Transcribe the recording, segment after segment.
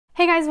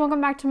Hey guys, welcome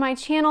back to my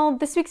channel.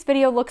 This week's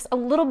video looks a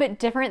little bit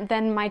different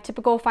than my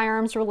typical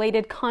firearms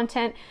related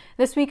content.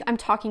 This week I'm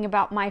talking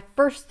about my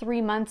first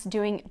 3 months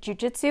doing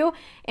jiu-jitsu,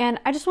 and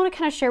I just want to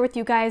kind of share with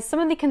you guys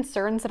some of the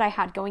concerns that I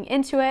had going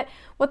into it,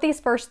 what these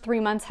first 3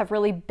 months have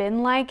really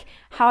been like,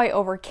 how I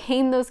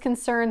overcame those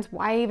concerns,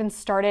 why I even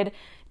started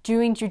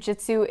doing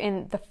jiu-jitsu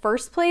in the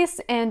first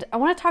place, and I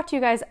want to talk to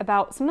you guys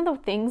about some of the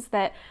things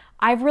that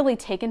I've really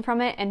taken from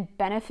it and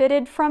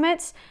benefited from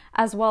it,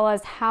 as well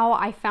as how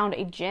I found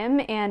a gym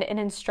and an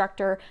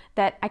instructor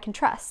that I can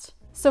trust.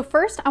 So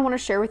first, I want to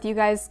share with you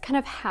guys kind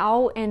of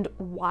how and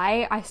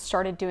why I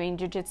started doing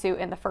jiu-jitsu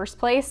in the first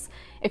place.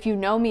 If you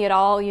know me at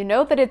all, you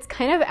know that it's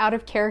kind of out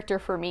of character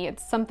for me.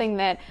 It's something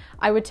that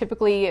I would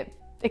typically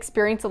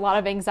experience a lot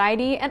of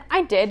anxiety, and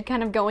I did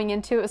kind of going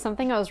into it. It was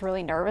something I was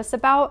really nervous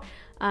about.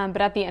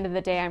 But at the end of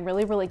the day, I'm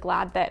really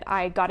glad that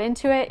I got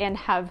into it and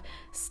have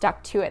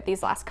stuck to it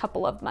these last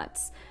couple of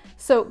months.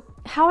 So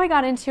how I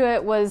got into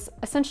it was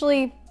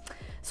essentially,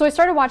 I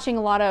started watching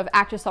a lot of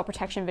active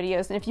self-protection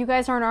videos. And if you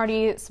guys aren't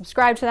already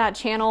subscribed to that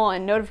channel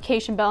and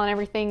notification bell and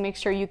everything, make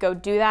sure you go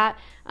do that,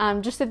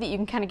 just so that you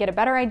can kind of get a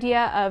better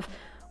idea of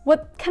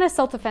what kind of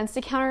self-defense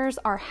encounters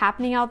are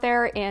happening out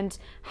there and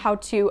how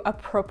to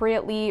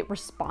appropriately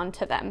respond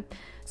to them.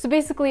 So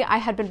basically, I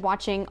had been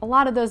watching a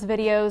lot of those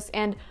videos,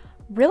 and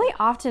really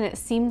often it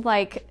seemed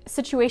like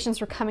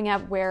situations were coming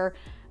up where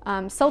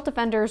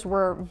self-defenders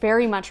were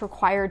very much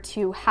required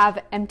to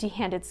have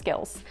empty-handed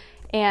skills.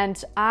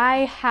 And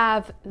I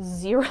have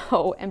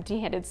zero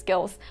empty-handed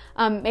skills.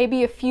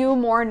 Maybe a few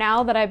more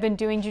now that I've been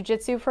doing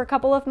jiu-jitsu for a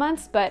couple of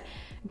months, but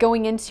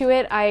going into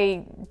it,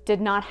 I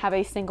did not have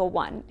a single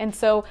one. And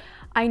so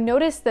I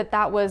noticed that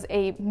that was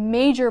a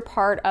major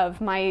part of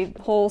my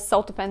whole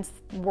self-defense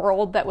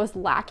world that was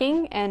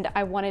lacking, and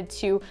I wanted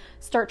to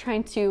start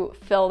trying to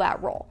fill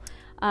that role.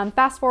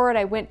 Fast forward,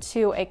 I went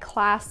to a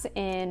class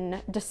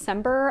in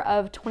December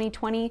of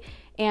 2020,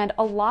 and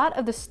a lot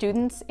of the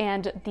students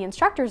and the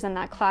instructors in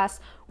that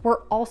class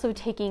were also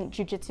taking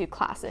jiu-jitsu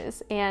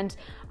classes. And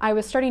I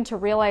was starting to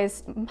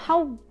realize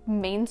how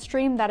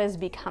mainstream that is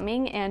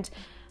becoming, and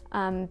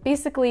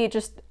basically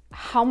just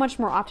how much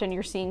more often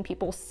you're seeing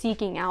people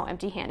seeking out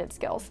empty-handed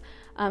skills.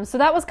 So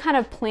that was kind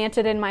of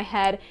planted in my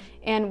head,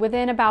 and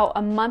within about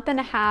a month and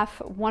a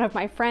half, one of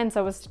my friends,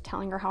 I was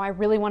telling her how I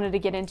really wanted to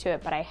get into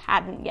it, but I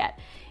hadn't yet.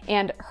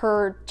 And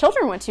her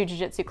children went to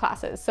jiu-jitsu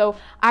classes. So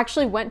I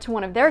actually went to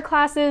one of their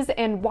classes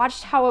and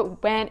watched how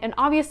it went. And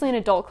obviously an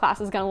adult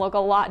class is gonna look a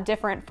lot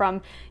different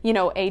from,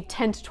 a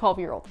 10 to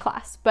 12-year-old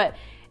class. But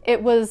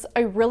it was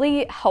a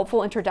really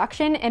helpful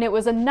introduction, and it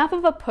was enough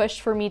of a push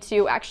for me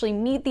to actually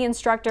meet the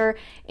instructor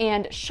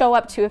and show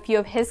up to a few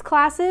of his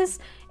classes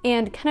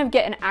and kind of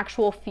get an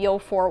actual feel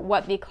for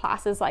what the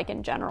class is like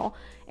in general.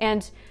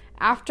 And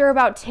after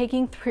about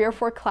taking 3 or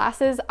 4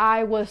 classes,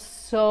 I was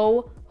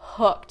so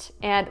hooked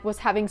and was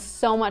having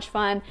so much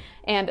fun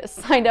and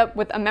signed up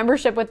with a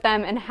membership with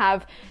them and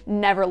have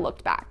never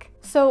looked back.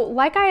 So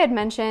like I had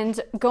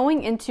mentioned,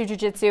 going into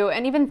jiu-jitsu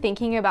and even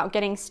thinking about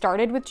getting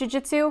started with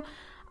jiu-jitsu,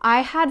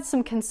 I had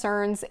some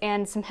concerns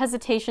and some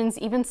hesitations,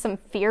 even some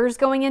fears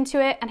going into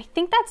it, and I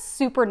think that's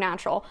super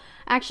natural.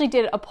 I actually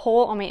did a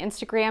poll on my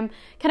Instagram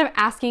kind of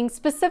asking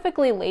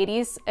specifically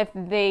ladies if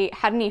they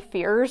had any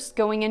fears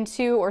going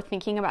into or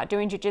thinking about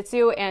doing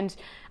jiu-jitsu, and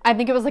I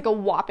think it was like a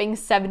whopping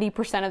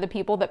 70% of the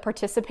people that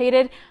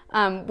participated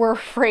were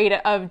afraid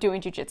of doing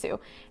jiu-jitsu.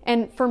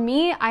 And for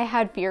me, I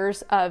had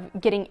fears of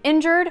getting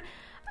injured,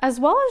 as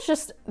well as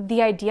just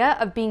the idea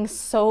of being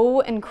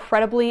so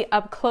incredibly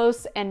up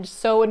close and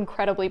so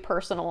incredibly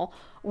personal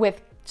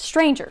with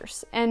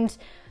strangers. And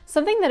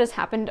something that has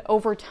happened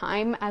over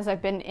time as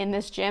I've been in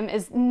this gym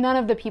is none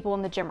of the people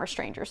in the gym are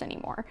strangers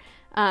anymore.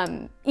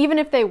 Even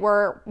if they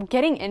were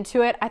getting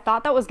into it, I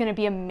thought that was gonna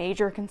be a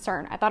major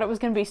concern. I thought it was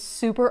gonna be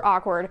super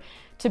awkward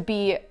to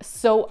be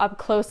so up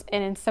close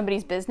and in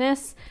somebody's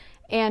business.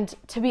 And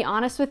to be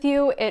honest with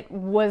you, it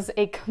was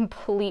a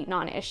complete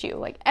non-issue.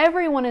 Like,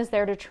 everyone is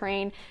there to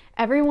train,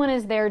 everyone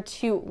is there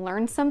to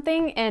learn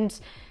something, and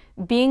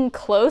being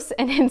close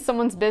and in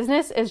someone's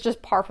business is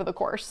just par for the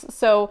course.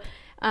 So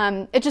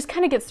it just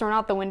kind of gets thrown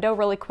out the window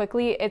really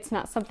quickly. It's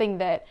not something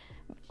that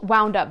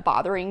wound up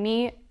bothering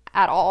me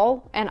at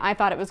all, and I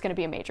thought it was going to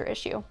be a major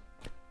issue.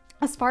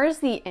 As far as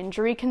the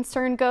injury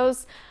concern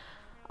goes,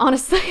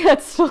 honestly,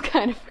 that's still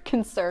kind of a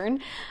concern.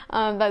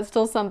 That's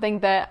still something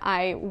that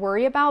I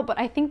worry about, but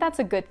I think that's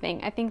a good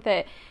thing. I think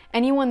that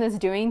anyone that's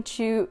doing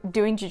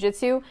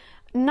jiu-jitsu,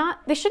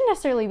 they shouldn't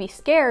necessarily be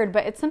scared,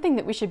 but it's something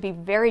that we should be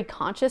very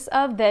conscious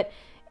of, that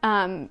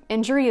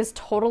injury is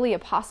totally a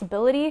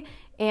possibility,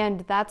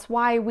 and that's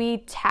why we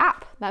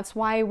tap. That's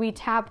why we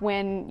tap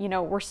when,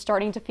 we're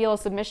starting to feel a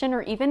submission,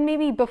 or even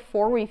maybe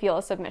before we feel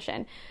a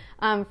submission.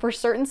 For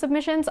certain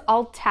submissions,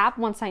 I'll tap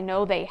once I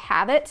know they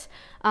have it,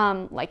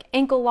 like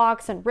ankle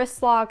locks and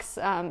wrist locks,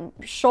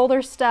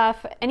 shoulder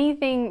stuff,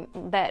 anything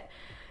that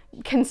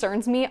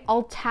concerns me,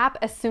 I'll tap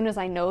as soon as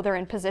I know they're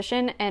in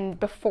position and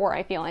before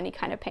I feel any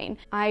kind of pain.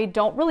 I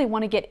don't really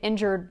want to get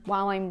injured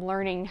while I'm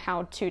learning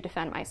how to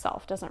defend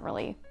myself. That doesn't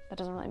really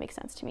make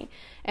sense to me.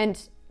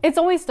 And it's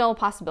always still a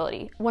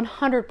possibility,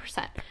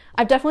 100%.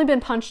 I've definitely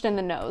been punched in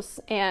the nose,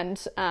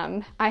 and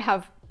I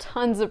have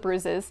tons of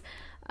bruises,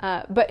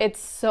 but it's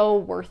so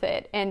worth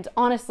it. And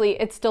honestly,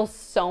 it's still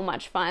so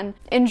much fun.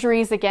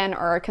 Injuries, again,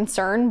 are a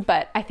concern,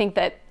 but I think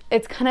that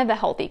it's kind of the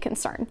healthy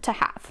concern to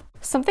have.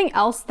 Something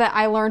else that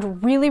I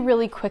learned really,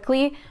 really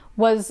quickly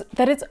was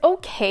that it's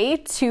okay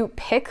to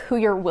pick who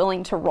you're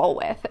willing to roll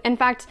with. In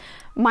fact,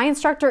 my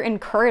instructor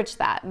encouraged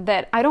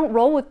that I don't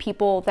roll with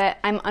people that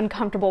I'm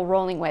uncomfortable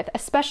rolling with,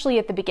 especially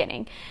at the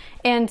beginning.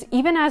 And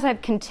even as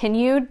I've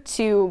continued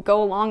to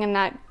go along in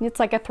that, it's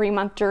like a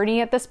 3-month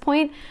journey at this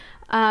point,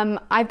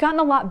 I've gotten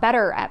a lot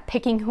better at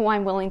picking who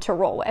I'm willing to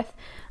roll with.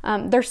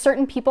 There's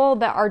certain people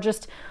that are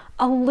just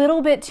a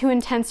little bit too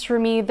intense for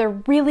me.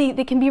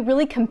 They can be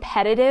really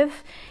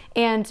competitive,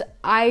 and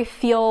I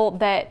feel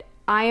that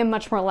I am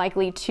much more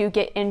likely to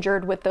get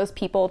injured with those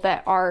people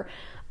that are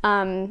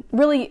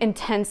really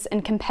intense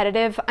and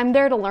competitive. I'm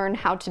there to learn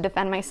how to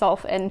defend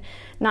myself and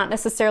not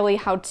necessarily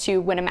how to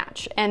win a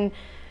match. And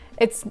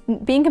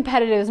being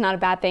competitive is not a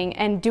bad thing,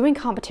 and doing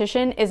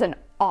competition is an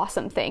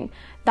awesome thing.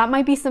 That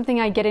might be something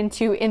I get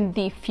into in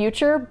the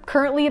future.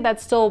 Currently,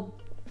 that's still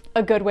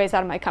a good ways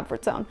out of my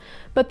comfort zone.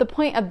 But the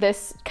point of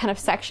this kind of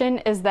section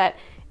is that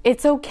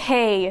it's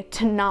okay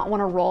to not want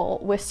to roll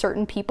with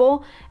certain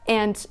people,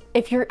 and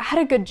if you're at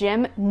a good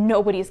gym,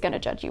 nobody's going to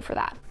judge you for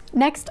that.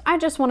 Next, I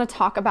just want to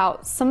talk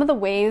about some of the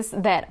ways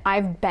that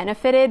I've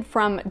benefited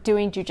from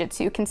doing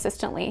jiu-jitsu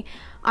consistently.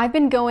 I've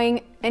been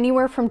going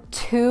anywhere from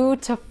 2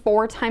 to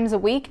 4 times a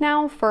week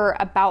now for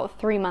about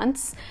 3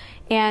 months,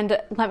 and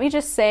let me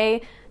just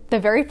say, the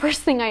very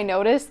first thing I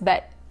noticed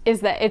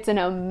is that it's an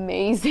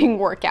amazing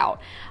workout.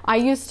 I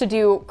used to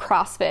do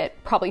CrossFit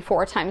probably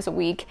 4 times a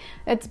week.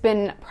 It's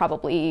been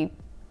probably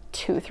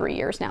 2-3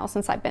 years now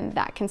since I've been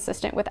that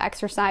consistent with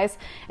exercise.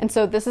 And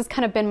so this has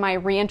kind of been my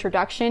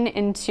reintroduction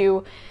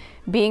into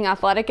being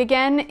athletic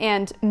again.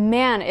 And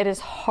man, it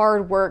is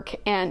hard work.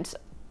 And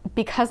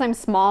because I'm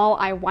small,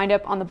 I wind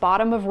up on the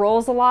bottom of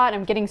rolls a lot.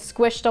 I'm getting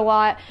squished a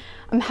lot.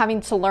 I'm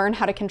having to learn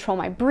how to control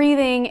my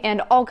breathing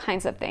and all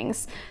kinds of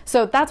things.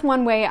 So that's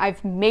one way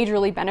I've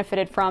majorly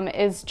benefited from,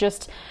 is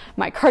just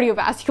my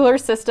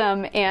cardiovascular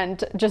system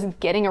and just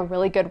getting a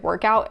really good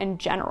workout in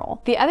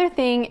general. The other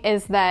thing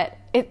is that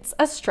it's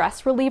a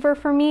stress reliever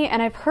for me, and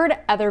I've heard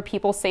other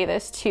people say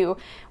this too.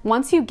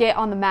 Once you get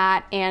on the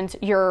mat and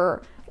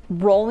you're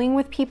rolling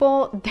with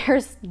people,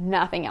 there's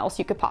nothing else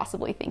you could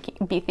possibly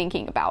be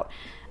thinking about.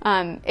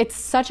 It's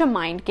such a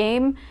mind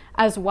game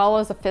as well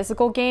as a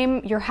physical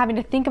game. You're having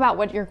to think about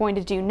what you're going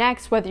to do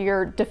next, whether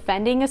you're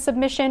defending a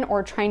submission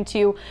or trying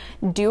to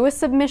do a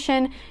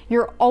submission.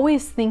 You're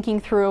always thinking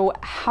through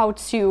how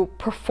to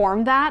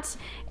perform that.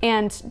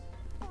 And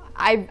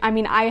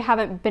I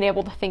haven't been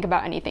able to think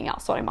about anything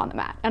else when I'm on the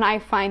mat. And I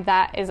find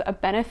that is a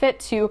benefit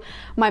to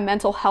my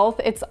mental health.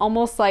 It's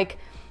almost like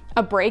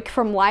a break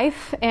from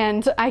life,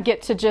 and I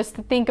get to just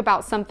think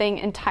about something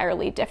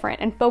entirely different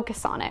and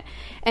focus on it.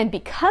 And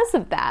because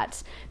of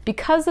that,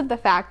 because of the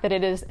fact that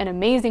it is an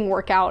amazing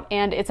workout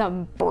and it's a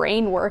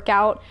brain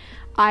workout,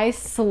 I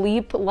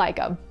sleep like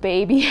a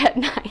baby at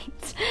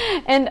night.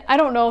 And I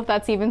don't know if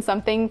that's even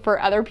something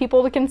for other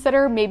people to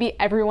consider. Maybe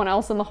everyone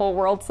else in the whole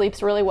world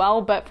sleeps really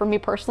well, but for me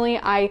personally,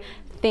 I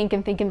think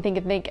and think and think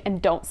and think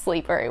and don't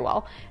sleep very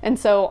well. And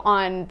so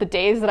on the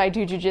days that I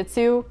do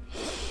jiu-jitsu,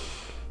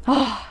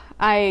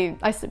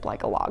 I sleep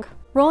like a log.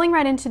 Rolling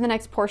right into the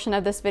next portion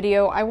of this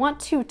video, I want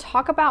to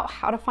talk about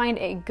how to find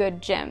a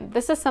good gym.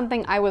 This is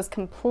something I was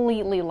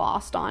completely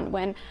lost on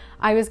when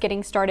I was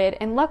getting started,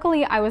 and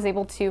luckily I was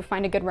able to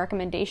find a good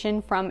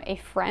recommendation from a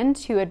friend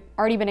who had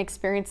already been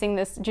experiencing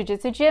this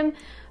jiu-jitsu gym,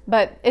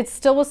 but it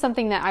still was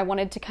something that I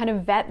wanted to kind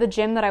of vet the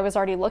gym that I was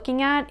already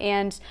looking at,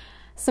 and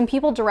some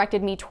people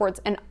directed me towards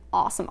an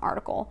awesome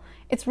article.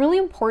 It's really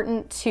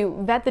important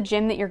to vet the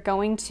gym that you're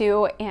going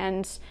to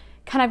and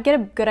kind of get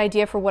a good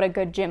idea for what a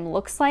good gym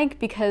looks like,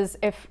 because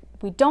if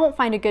we don't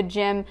find a good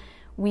gym,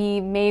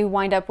 we may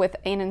wind up with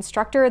an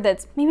instructor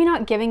that's maybe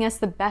not giving us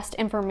the best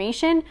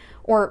information,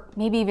 or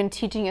maybe even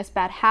teaching us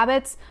bad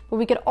habits, but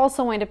we could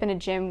also wind up in a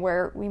gym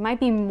where we might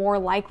be more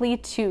likely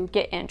to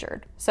get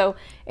injured. So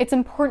it's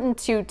important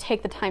to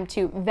take the time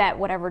to vet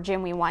whatever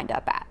gym we wind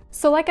up at.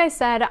 So like I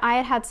said,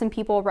 I had some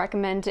people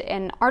recommend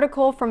an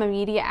article from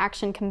Immediate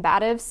Action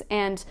Combatives,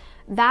 and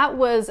that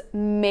was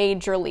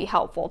majorly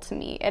helpful to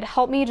me. It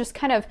helped me just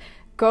kind of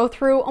go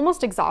through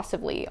almost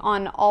exhaustively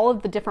on all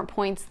of the different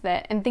points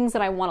and things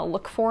that I want to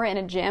look for in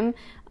a gym,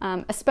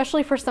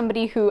 especially for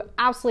somebody who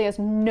absolutely has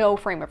no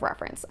frame of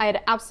reference. I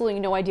had absolutely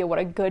no idea what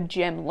a good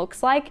gym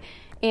looks like,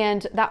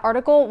 and that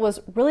article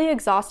was really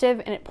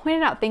exhaustive, and it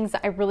pointed out things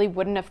that I really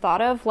wouldn't have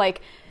thought of,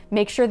 like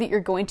make sure that you're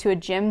going to a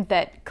gym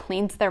that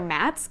cleans their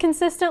mats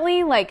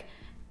consistently. Like,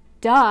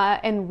 duh,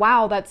 and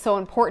wow, that's so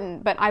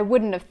important, but I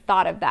wouldn't have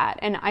thought of that,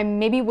 and I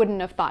maybe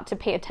wouldn't have thought to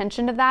pay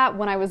attention to that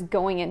when I was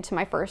going into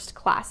my first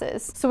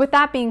classes. So with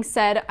that being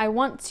said, I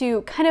want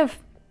to kind of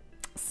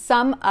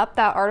sum up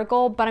that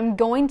article, but I'm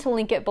going to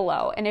link it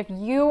below, and if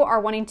you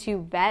are wanting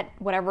to vet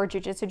whatever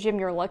jiu-jitsu gym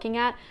you're looking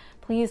at,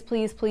 please,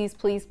 please, please,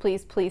 please,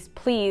 please, please,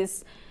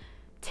 please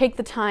take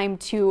the time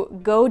to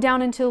go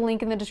down into the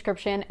link in the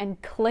description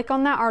and click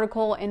on that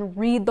article and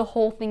read the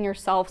whole thing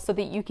yourself so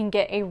that you can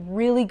get a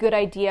really good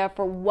idea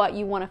for what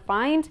you want to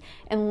find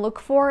and look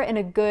for in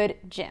a good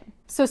gym.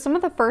 So some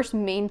of the first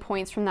main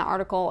points from that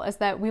article is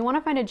that we want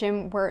to find a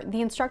gym where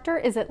the instructor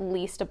is at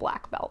least a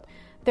black belt.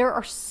 There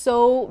are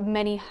so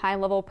many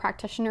high-level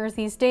practitioners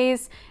these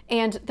days,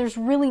 and there's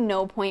really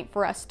no point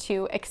for us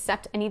to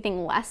accept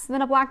anything less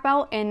than a black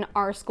belt in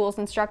our school's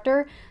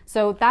instructor.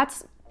 So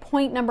that's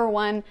point number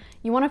one.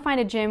 You want to find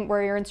a gym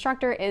where your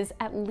instructor is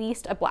at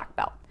least a black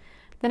belt.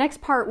 The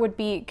next part would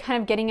be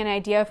kind of getting an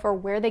idea for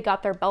where they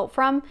got their belt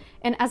from.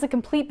 And as a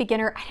complete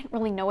beginner, I didn't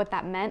really know what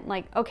that meant.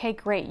 Like, okay,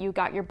 great, you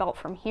got your belt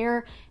from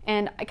here.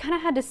 And I kind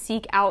of had to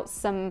seek out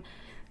some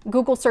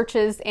Google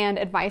searches and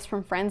advice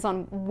from friends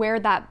on where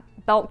that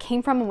belt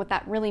came from and what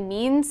that really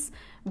means.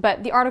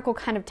 But the article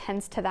kind of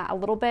tends to that a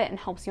little bit and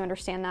helps you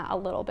understand that a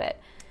little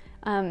bit.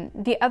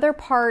 The other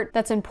part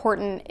that's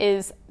important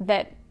is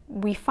that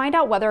we find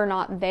out whether or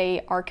not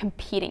they are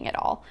competing at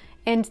all.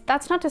 And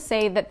that's not to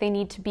say that they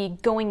need to be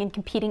going and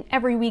competing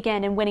every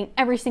weekend and winning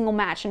every single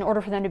match in order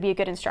for them to be a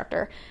good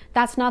instructor.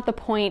 That's not the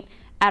point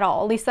at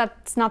all. At least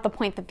that's not the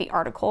point that the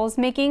article is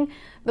making.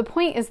 The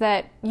point is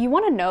that you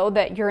want to know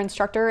that your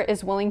instructor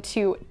is willing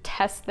to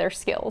test their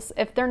skills.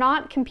 If they're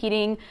not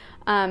competing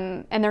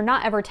and they're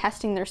not ever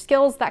testing their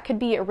skills, that could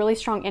be a really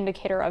strong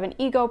indicator of an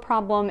ego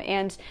problem,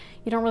 and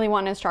you don't really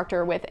want an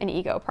instructor with an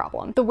ego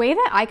problem. The way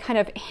that I kind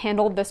of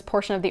handled this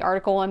portion of the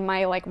article in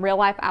my real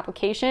life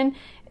application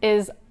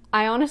is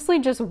I honestly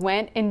just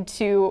went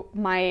into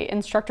my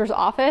instructor's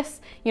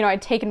office. You know,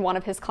 I'd taken one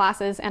of his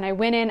classes and I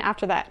went in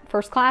after that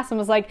first class and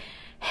was like,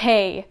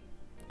 hey,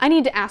 I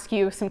need to ask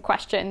you some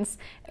questions.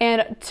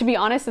 And to be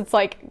honest, it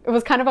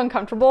was kind of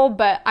uncomfortable,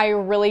 but I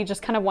really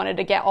just kind of wanted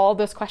to get all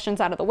those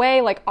questions out of the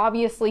way. Like,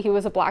 obviously he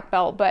was a black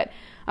belt, but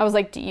I was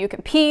like, do you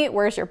compete?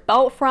 Where's your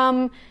belt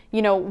from?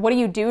 You know, what do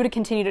you do to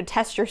continue to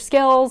test your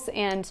skills?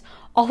 And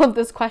all of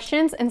those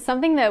questions. And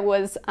something that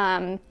was,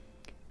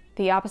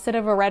 the opposite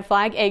of a red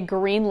flag, a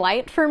green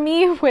light for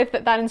me with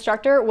that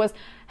instructor was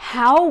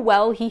how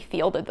well he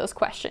fielded those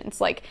questions.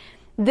 Like,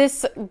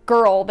 this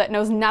girl that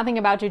knows nothing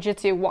about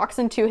jiu-jitsu walks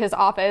into his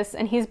office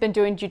and he's been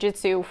doing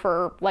jiu-jitsu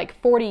for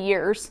 40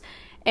 years.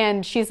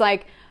 And she's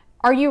like,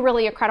 are you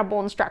really a credible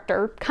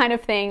instructor? Kind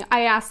of thing.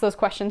 I asked those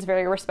questions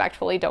very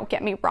respectfully, don't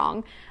get me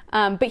wrong.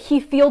 But he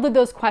fielded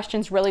those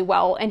questions really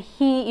well. And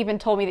he even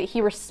told me that he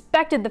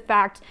respected the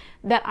fact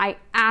that I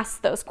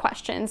asked those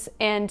questions.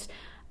 And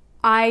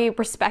I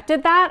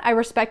respected that. I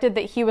respected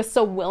that he was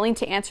so willing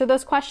to answer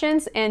those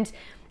questions. And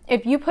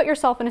if you put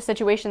yourself in a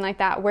situation like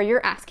that where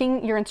you're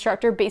asking your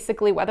instructor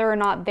basically whether or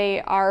not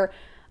they are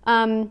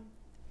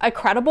a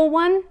credible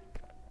one,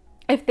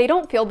 if they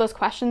don't field those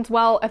questions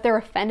well, if they're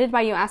offended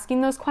by you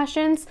asking those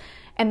questions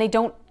and they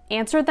don't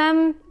answer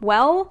them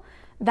well,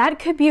 that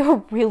could be a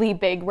really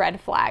big red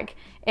flag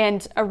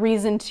and a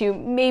reason to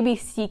maybe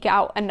seek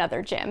out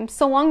another gym.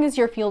 So long as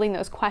you're fielding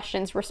those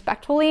questions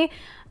respectfully,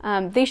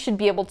 they should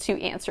be able to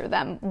answer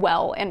them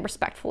well and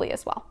respectfully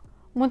as well.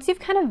 Once you've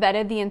kind of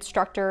vetted the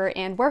instructor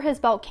and where his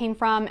belt came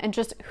from and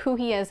just who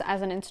he is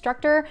as an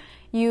instructor,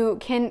 you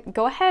can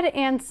go ahead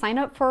and sign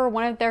up for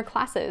one of their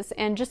classes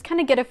and just kind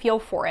of get a feel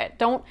for it.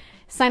 Don't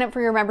sign up for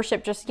your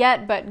membership just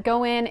yet, but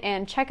go in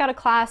and check out a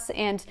class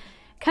and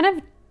kind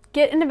of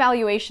get an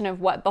evaluation of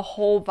what the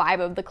whole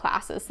vibe of the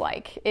class is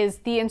like. Is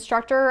the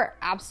instructor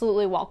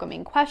absolutely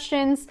welcoming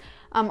questions?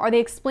 Are they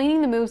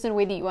explaining the moves in a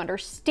way that you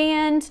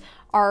understand?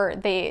 Are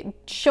they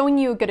showing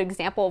you a good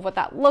example of what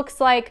that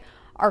looks like?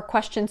 Are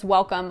questions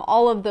welcome?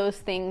 All of those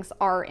things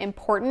are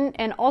important.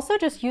 And also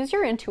just use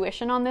your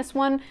intuition on this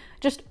one.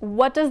 Just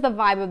what does the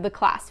vibe of the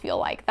class feel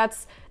like?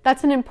 That's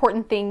an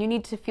important thing. You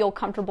need to feel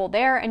comfortable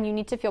there, and you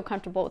need to feel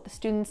comfortable with the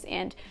students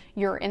and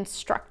your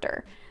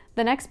instructor.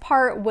 The next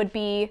part would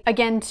be,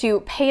 again, to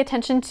pay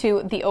attention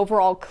to the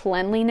overall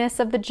cleanliness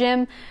of the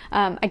gym.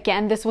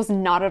 Again, this was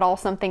not at all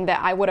something that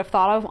I would have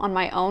thought of on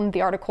my own.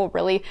 The article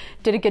really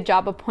did a good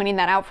job of pointing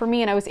that out for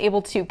me, and I was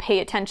able to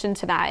pay attention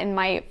to that in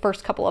my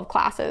first couple of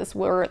classes.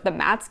 Were the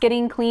mats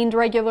getting cleaned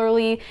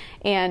regularly,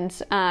 and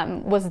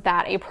was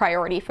that a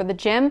priority for the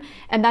gym?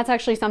 And that's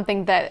actually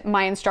something that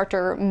my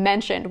instructor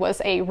mentioned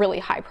was a really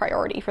high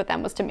priority for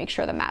them, was to make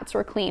sure the mats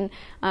were clean.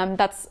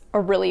 That's a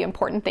really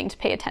important thing to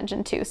pay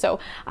attention to. So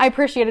I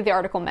appreciated the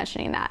article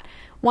mentioning that.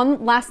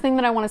 One last thing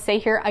that I want to say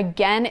here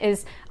again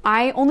is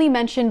I only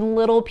mentioned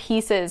little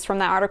pieces from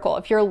that article.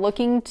 If you're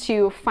looking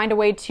to find a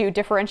way to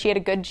differentiate a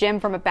good gym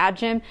from a bad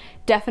gym,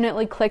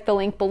 definitely click the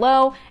link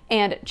below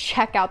and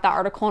check out that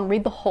article and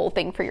read the whole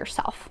thing for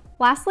yourself.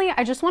 Lastly,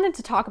 I just wanted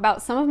to talk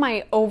about some of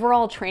my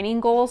overall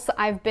training goals.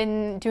 I've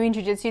been doing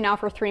jiu-jitsu now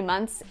for 3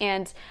 months,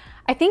 and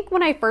I think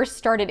when I first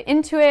started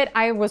into it,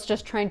 I was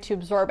just trying to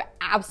absorb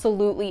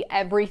absolutely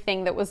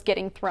everything that was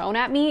getting thrown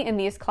at me in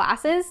these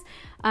classes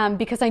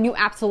because I knew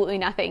absolutely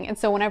nothing. And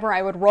so whenever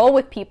I would roll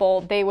with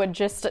people, they would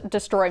just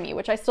destroy me,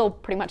 which I still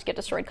pretty much get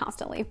destroyed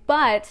constantly.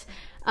 But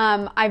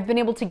I've been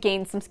able to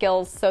gain some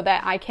skills so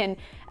that I can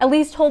at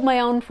least hold my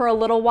own for a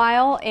little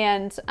while.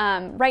 And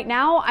right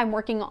now I'm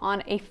working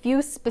on a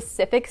few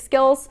specific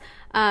skills.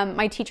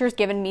 My teacher's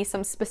given me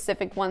some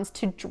specific ones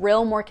to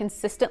drill more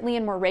consistently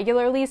and more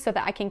regularly so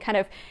that I can kind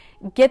of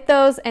get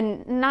those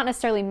and not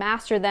necessarily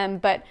master them,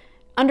 but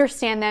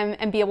understand them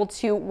and be able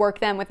to work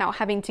them without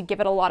having to give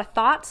it a lot of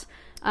thought.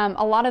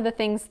 A lot of the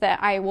things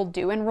that I will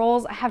do in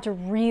rolls, I have to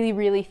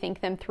really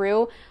think them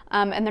through,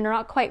 and they're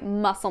not quite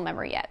muscle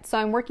memory yet. So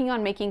I'm working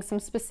on making some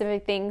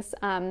specific things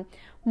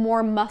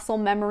more muscle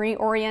memory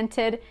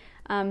oriented.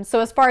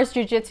 So as far as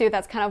jiu-jitsu,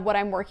 that's kind of what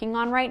I'm working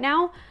on right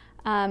now.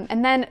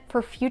 And then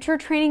for future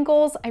training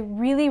goals, I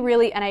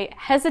really, and I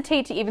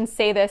hesitate to even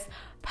say this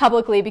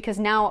publicly because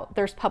now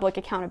there's public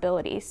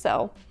accountability.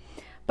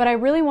 But I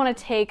really want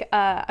to take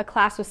a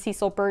class with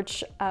Cecil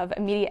Birch of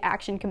Immediate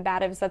Action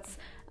Combatives. That's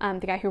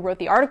the guy who wrote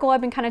the article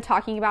I've been kind of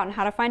talking about and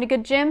how to find a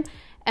good gym.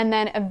 And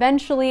then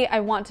eventually I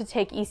want to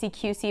take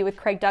ECQC with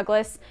Craig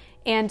Douglas.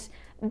 And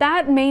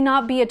that may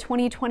not be a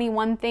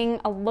 2021 thing.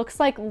 It looks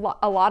like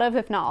a lot of,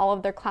 if not all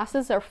of their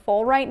classes are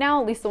full right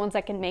now, at least the ones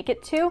I can make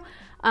it to.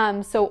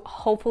 So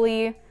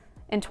hopefully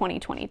in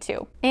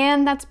 2022.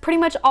 And that's pretty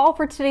much all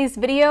for today's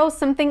video.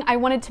 Something I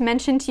wanted to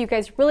mention to you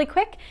guys really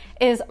quick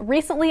is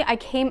recently I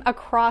came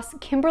across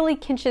Kimberly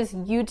Kinch's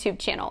YouTube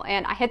channel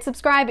and I hit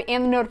subscribe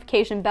and the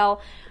notification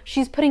bell.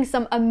 She's putting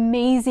some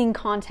amazing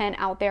content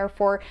out there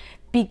for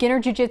beginner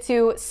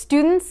jiu-jitsu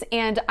students,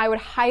 and I would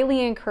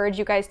highly encourage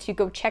you guys to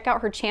go check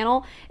out her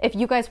channel if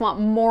you guys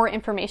want more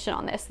information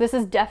on this. This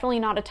is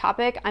definitely not a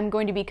topic I'm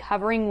going to be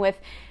covering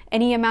with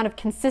any amount of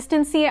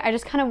consistency. I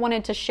just kind of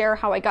wanted to share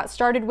how I got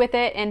started with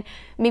it and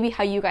maybe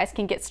how you guys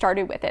can get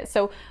started with it.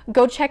 So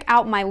go check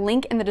out my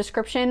link in the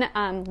description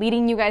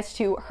leading you guys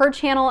to her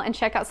channel and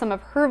check out some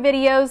of her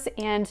videos.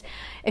 And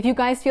if you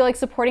guys feel like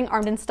supporting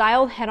Armed and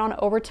Styled, head on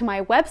over to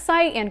my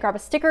website and grab a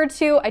sticker or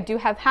two. I do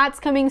have hats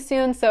coming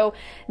soon, so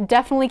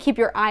definitely keep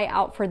your eye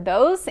out for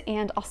those,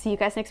 and I'll see you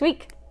guys next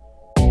week.